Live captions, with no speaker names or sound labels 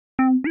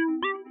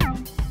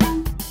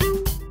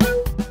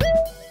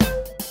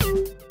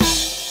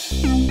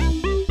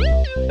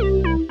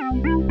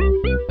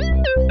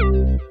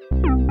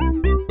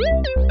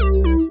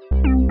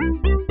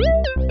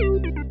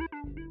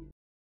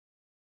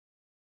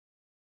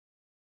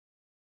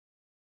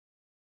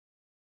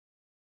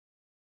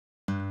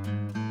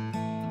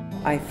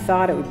I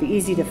thought it would be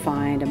easy to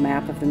find a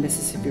map of the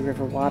Mississippi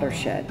River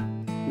watershed.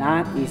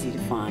 Not easy to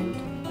find.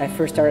 I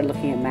first started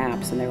looking at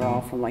maps and they were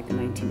all from like the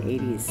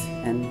 1980s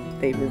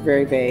and they were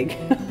very vague.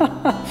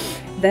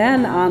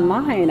 Then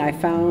online I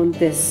found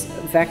this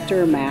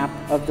vector map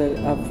of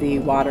the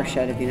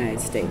watershed of the United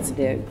States.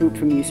 The group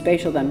from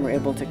USpatial then were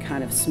able to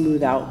kind of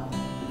smooth out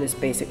this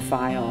basic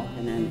file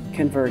and then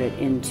convert it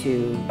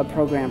into a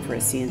program for a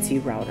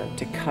CNC router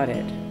to cut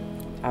it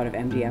out of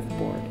MDF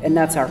board. And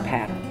that's our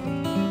pattern.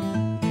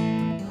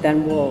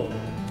 Then we'll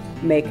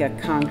make a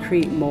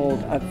concrete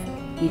mold of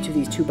each of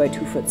these 2 by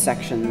 2 foot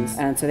sections,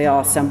 and so they all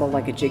assemble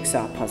like a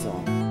jigsaw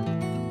puzzle.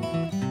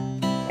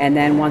 And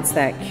then once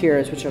that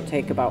cures, which will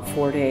take about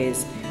 4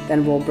 days,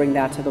 then we'll bring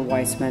that to the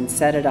Weissman,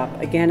 set it up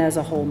again as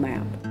a whole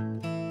map.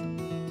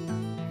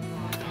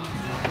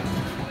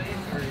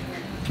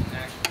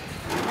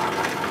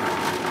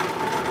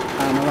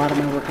 A lot of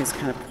my work is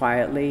kind of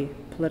quietly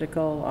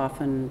political,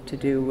 often to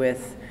do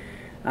with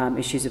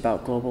issues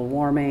about global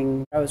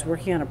warming. I was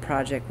working on a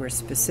project where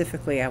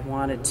specifically I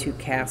wanted to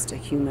cast a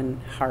human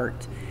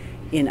heart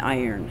in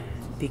iron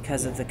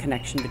because of the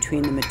connection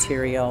between the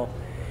material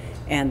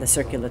and the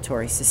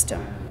circulatory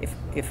system.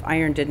 If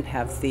iron didn't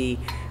have the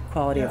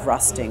quality of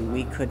rusting,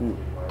 we couldn't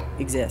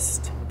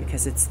exist,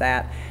 because it's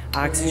that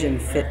oxygen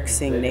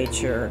fixing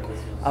nature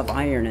of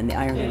iron and the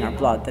iron in our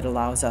blood that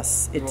allows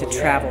it to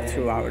travel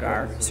throughout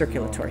our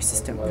circulatory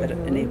system, that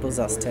enables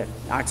us to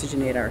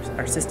oxygenate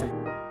our system.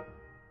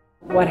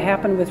 What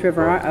happened with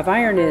River of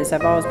Iron is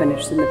I've always been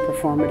interested in the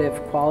performative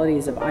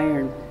qualities of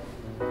iron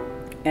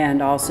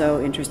and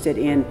also interested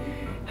in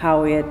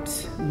how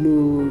it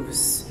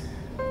moves,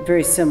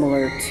 very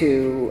similar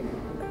to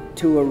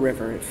a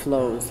river. It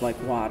flows like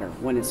water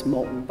when it's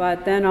molten.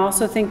 But then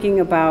also thinking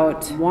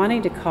about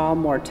wanting to call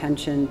more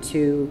attention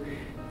to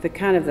the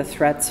kind of the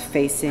threats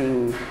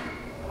facing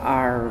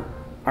our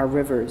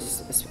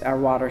rivers, our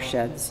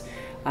watersheds.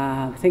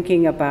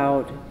 Thinking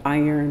about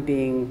iron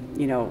being,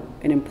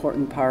 an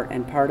important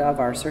part of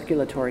our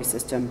circulatory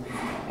system,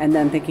 and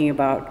then thinking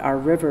about our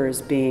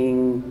rivers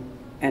being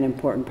an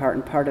important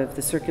part of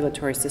the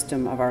circulatory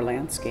system of our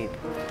landscape.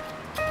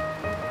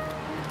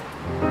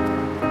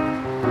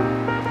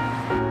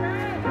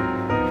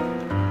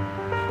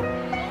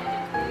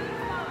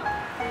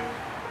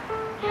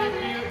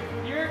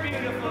 You're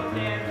beautiful,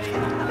 Tamsie.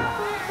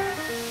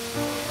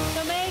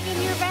 So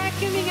Megan, you're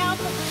vacuuming out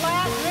the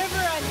Platte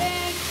River, I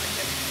think.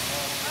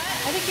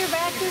 I think you're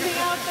vacuuming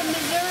out the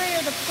Missouri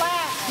or the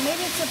Platte.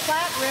 Maybe it's the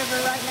Platte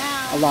River right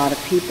now. A lot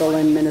of people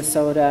in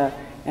Minnesota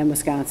and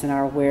Wisconsin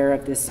are aware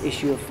of this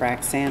issue of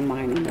frac sand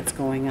mining that's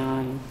going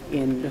on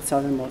in the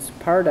southernmost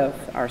part of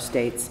our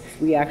states.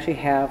 We actually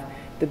have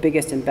the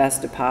biggest and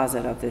best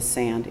deposit of this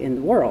sand in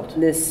the world.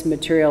 This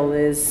material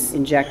is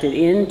injected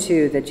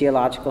into the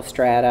geological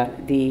strata.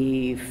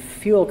 The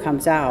fuel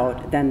comes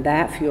out, then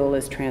that fuel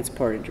is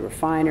transported to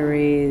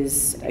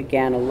refineries.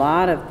 Again, a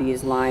lot of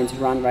these lines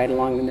run right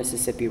along the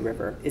Mississippi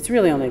River. It's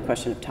really only a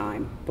question of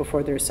time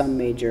before there's some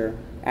major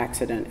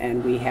accident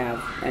and we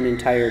have an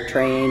entire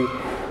train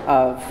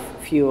of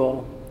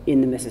fuel in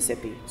the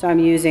Mississippi. So I'm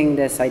using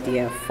this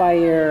idea of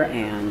fire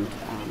and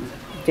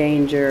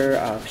danger,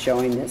 of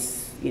showing this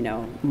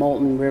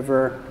molten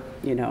river.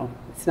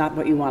 It's not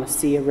what you want to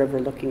see a river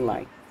looking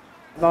like.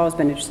 I've always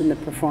been interested in the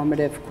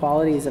performative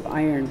qualities of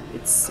iron.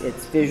 It's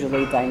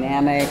visually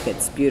dynamic,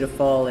 it's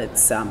beautiful,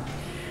 it's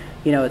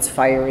it's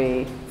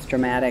fiery, it's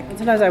dramatic.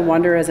 Sometimes I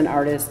wonder as an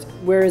artist,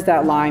 where is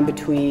that line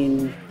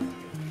between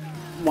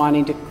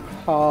wanting to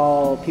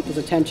call people's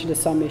attention to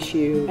some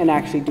issue and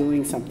actually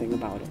doing something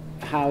about it?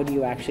 How do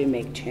you actually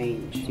make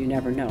change? You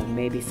never know.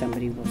 Maybe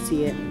somebody will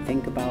see it and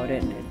think about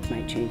it and it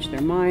might change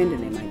their mind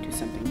and they might do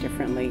something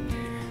differently.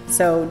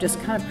 So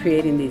just kind of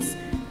creating these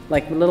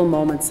like little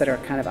moments that are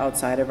kind of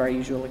outside of our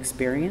usual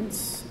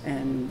experience,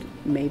 and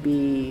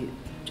maybe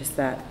just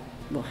that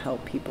will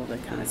help people to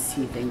kind of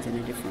see things in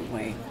a different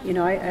way.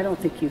 I don't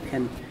think you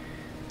can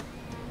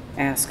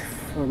ask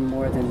for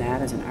more than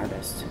that as an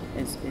artist,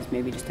 is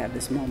maybe just have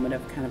this moment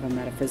of kind of a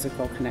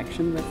metaphysical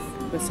connection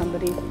with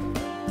somebody.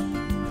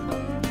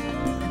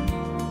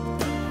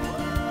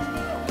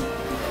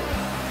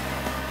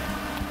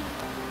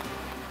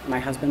 My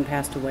husband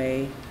passed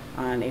away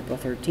on April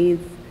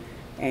 13th,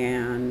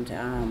 and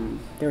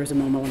there was a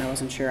moment when I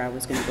wasn't sure I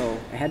was going to go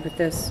ahead with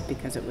this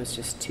because it was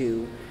just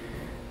too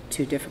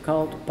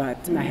difficult,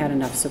 but I had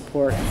enough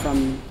support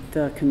from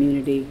the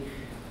community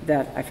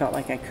that I felt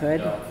like I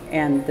could,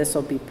 and this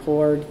will be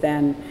poured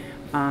then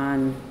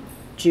on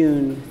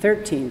June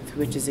 13th,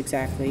 which is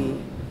exactly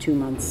 2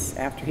 months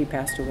after he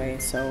passed away.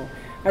 So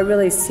I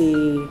really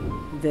see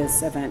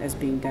this event as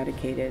being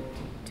dedicated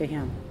to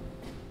him.